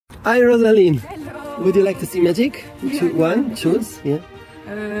Hi, Rosaline. Hello. Would you like to see magic? Yeah. Choose. Yeah.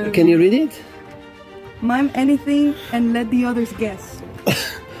 Can you read it? Mime anything and let the others guess.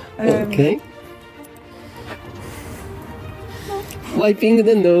 Okay. Wiping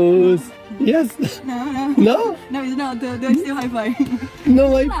the nose. Yes. No? No, it's not. Do I still high five?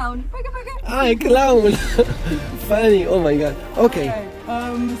 No, I. Clown. Ah, clown. Funny. Oh my god. Okay.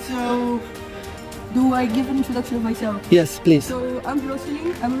 So, do I give an introduction of myself? Yes, please. So, I'm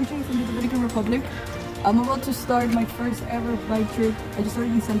Rosaline. I'm originally from the Dominican Republic. I'm about to start my first ever bike trip. I just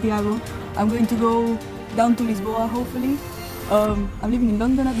started in Santiago. I'm going to go down to Lisboa, hopefully. I'm living in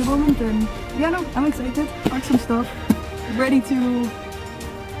London at the moment, and yeah, no, I'm excited. Pack some stuff. Ready to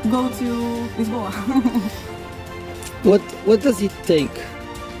go to Lisboa. What does it take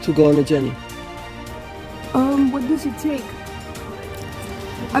to go on a journey? What does it take?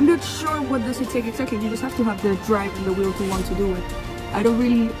 I'm not sure what does it take exactly. You just have to have the drive and the will to want to do it. I don't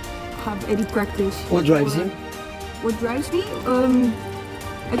really have any practice. What drives you? What drives me?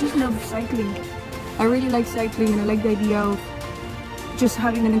 I just love cycling. I really like cycling, and I like the idea of just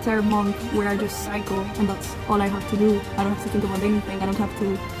having an entire month where I just cycle, and that's all I have to do. I don't have to think about anything. I don't have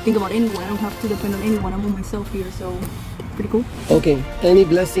to think about anyone. I don't have to depend on anyone. I'm on myself here, so pretty cool. Okay. Any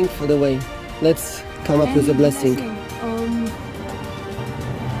blessing for the way? Let's come up with a blessing.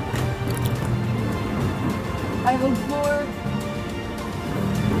 I hope for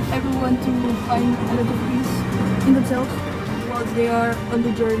everyone to find a lot of peace in themselves whilst they are on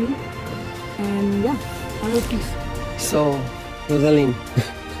the journey. And yeah, a lot of peace. So, Rosaline,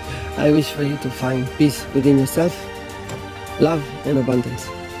 I wish for you to find peace within yourself, love and abundance.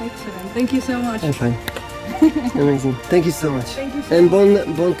 Excellent. Thank you so much. I'm fine. Amazing. Thank you so much. Thank you so and much.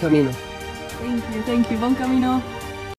 bon camino. Thank you. Bon Camino.